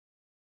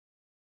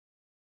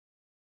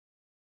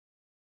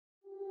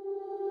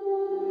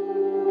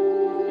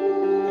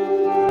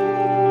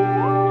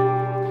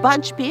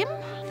Budj Bim.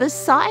 The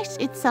site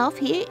itself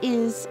here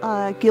is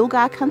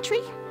Gunditjmara Country.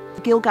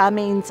 Gilgar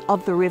means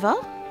of the river.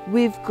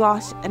 We've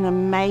got an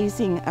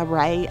amazing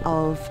array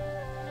of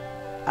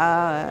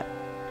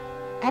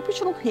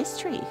Aboriginal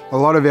history. A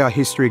lot of our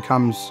history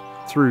comes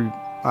through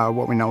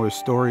what we know as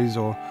stories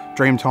or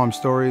Dreamtime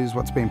stories,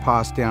 what's been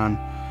passed down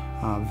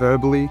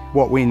verbally.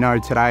 What we know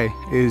today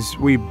is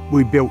we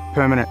built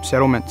permanent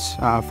settlements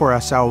for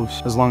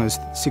ourselves as long as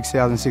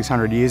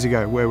 6,600 years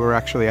ago, where we're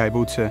actually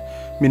able to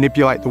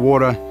manipulate the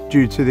water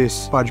due to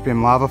this Budj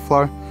Bim lava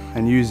flow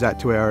and use that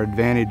to our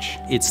advantage.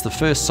 It's the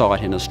first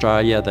site in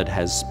Australia that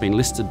has been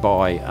listed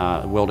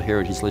by World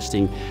Heritage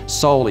Listing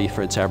solely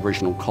for its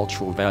Aboriginal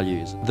cultural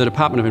values. The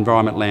Department of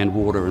Environment, Land,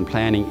 Water and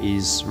Planning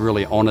is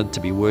really honoured to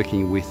be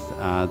working with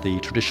the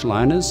traditional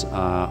owners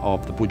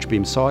of the Budj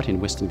Bim site in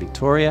Western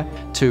Victoria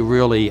to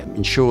really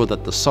ensure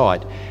that the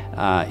site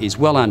is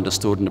well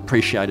understood and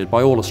appreciated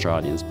by all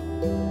Australians.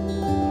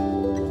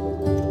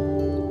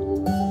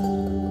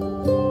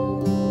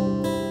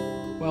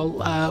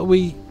 Well,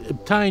 we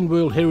obtained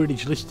World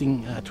Heritage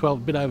Listing a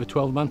bit over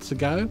 12 months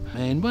ago,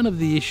 and one of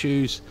the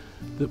issues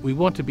that we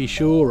want to be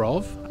sure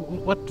of,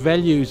 what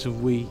values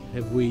have we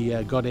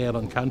got out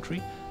on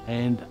country,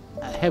 and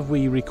have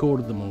we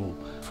recorded them all?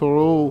 For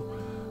all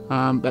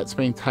that's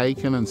been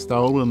taken and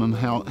stolen and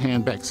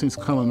handed back since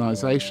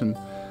colonisation,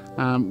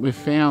 we've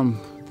found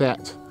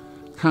that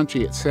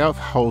country itself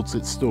holds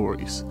its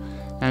stories,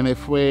 and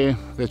if we're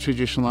the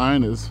traditional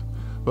owners,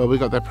 well, we've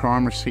got the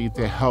primacy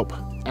to help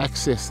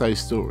access those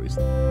stories.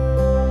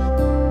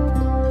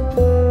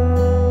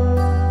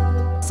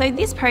 So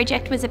this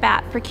project was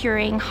about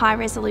procuring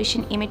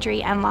high-resolution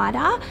imagery and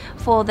LiDAR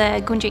for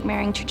the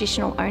Gunditjmara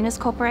Traditional Owners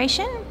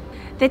Corporation.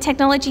 The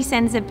technology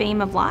sends a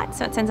beam of light,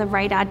 so it sends a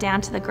radar down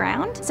to the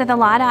ground. So the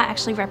LiDAR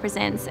actually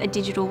represents a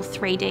digital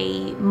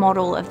 3D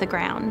model of the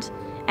ground,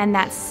 and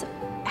that's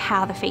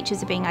how the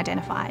features are being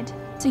identified.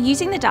 So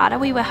using the data,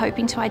 we were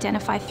hoping to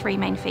identify three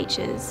main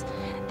features: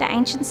 the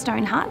ancient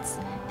stone huts,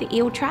 the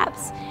eel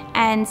traps,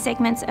 and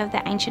segments of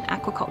the ancient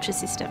aquaculture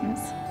systems.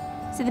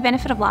 So the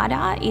benefit of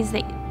LiDAR is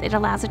that it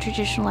allows the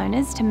traditional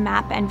owners to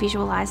map and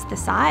visualise the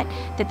site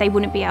that they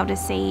wouldn't be able to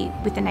see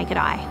with the naked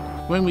eye.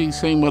 When we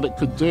seen what it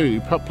could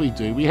properly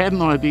do, we had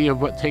an idea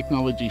of what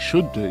technology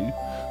should do,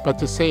 but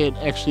to see it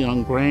actually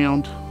on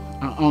ground,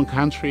 on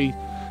country,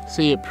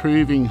 see it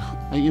proving,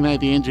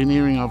 the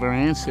engineering of our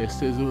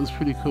ancestors, it was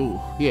pretty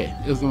cool. Yeah,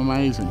 it was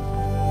amazing.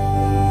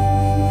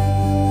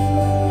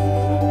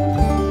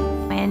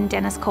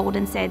 Dennis called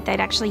and said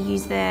they'd actually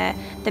used the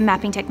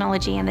mapping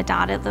technology and the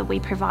data that we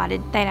provided.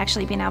 They'd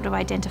actually been able to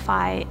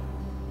identify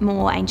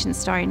more ancient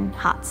stone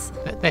huts.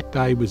 That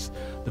day was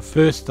the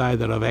first day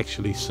that I've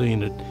actually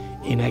seen it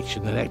in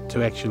action,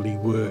 to actually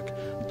work.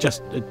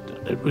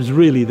 It was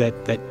really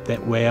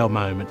that wow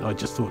moment. I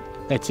just thought,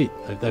 that's it,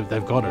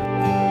 they've got it.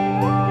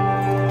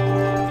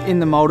 In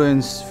the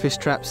Muldoon's fish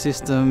trap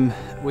system,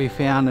 we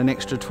found an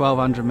extra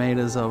 1,200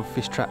 metres of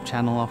fish trap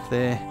channel off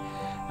there,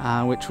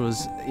 which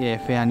was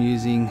found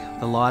using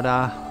the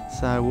LiDAR.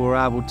 So we were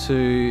able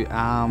to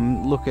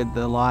look at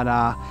the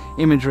LiDAR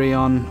imagery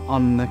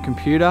on the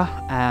computer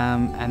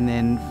and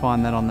then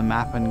find that on the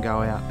map and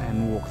go out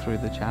and walk through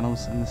the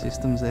channels and the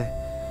systems there.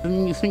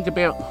 And you think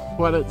about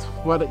what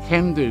it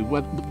can do,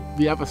 what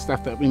the other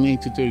stuff that we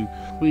need to do.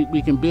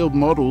 We can build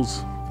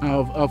models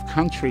of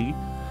country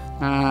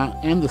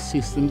and the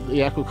systems, the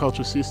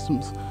aquaculture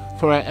systems,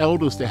 for our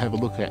elders to have a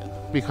look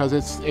at, because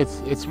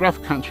it's rough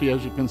country,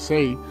 as you can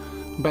see.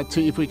 But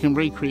if we can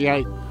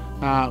recreate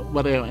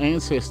what our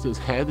ancestors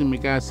had in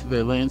regards to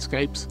their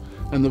landscapes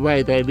and the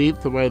way they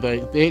lived,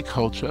 their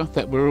culture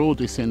that we're all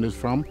descended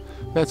from,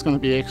 that's going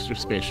to be extra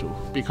special,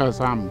 because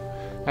our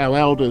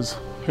elders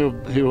who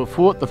have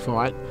fought the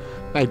fight,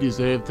 they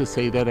deserve to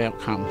see that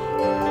outcome.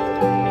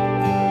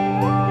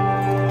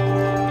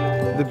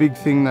 The big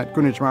thing that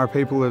Gunditjmara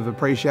people have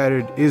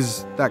appreciated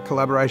is that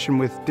collaboration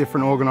with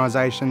different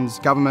organisations,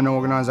 government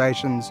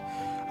organisations,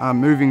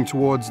 moving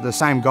towards the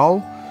same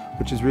goal,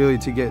 which is really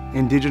to get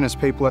Indigenous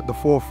people at the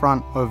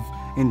forefront of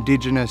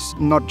Indigenous,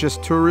 not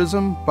just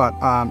tourism, but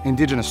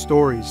Indigenous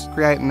stories,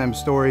 creating them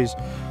stories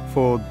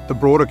for the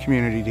broader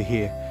community to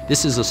hear.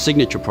 This is a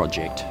signature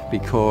project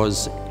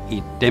because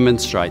it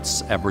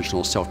demonstrates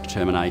Aboriginal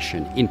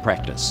self-determination in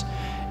practice.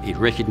 It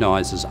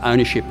recognises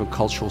ownership of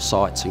cultural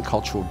sites and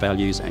cultural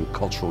values and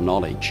cultural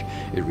knowledge.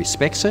 It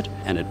respects it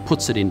and it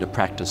puts it into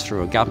practice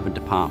through a government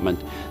department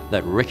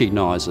that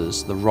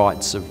recognises the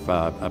rights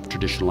of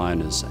traditional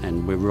owners,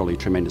 and we're really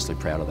tremendously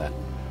proud of that.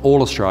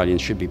 All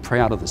Australians should be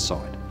proud of the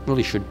site,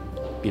 really should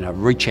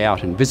reach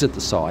out and visit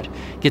the site,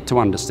 get to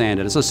understand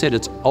it. As I said,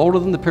 it's older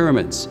than the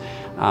pyramids,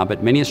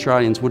 but many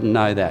Australians wouldn't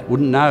know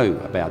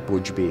about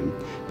Budj Bim.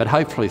 But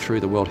hopefully through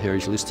the World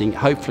Heritage Listing,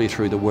 hopefully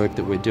through the work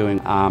that we're doing,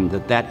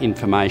 that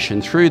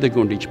information through the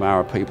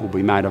Gunditjmara people will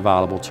be made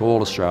available to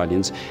all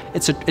Australians.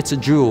 It's a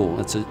jewel,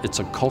 it's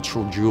a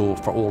cultural jewel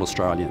for all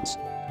Australians.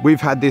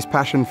 We've had this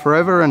passion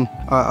forever, and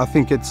I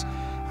think it's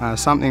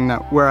something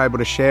that we're able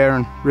to share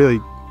and really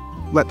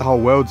let the whole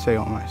world see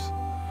almost.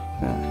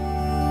 Yeah.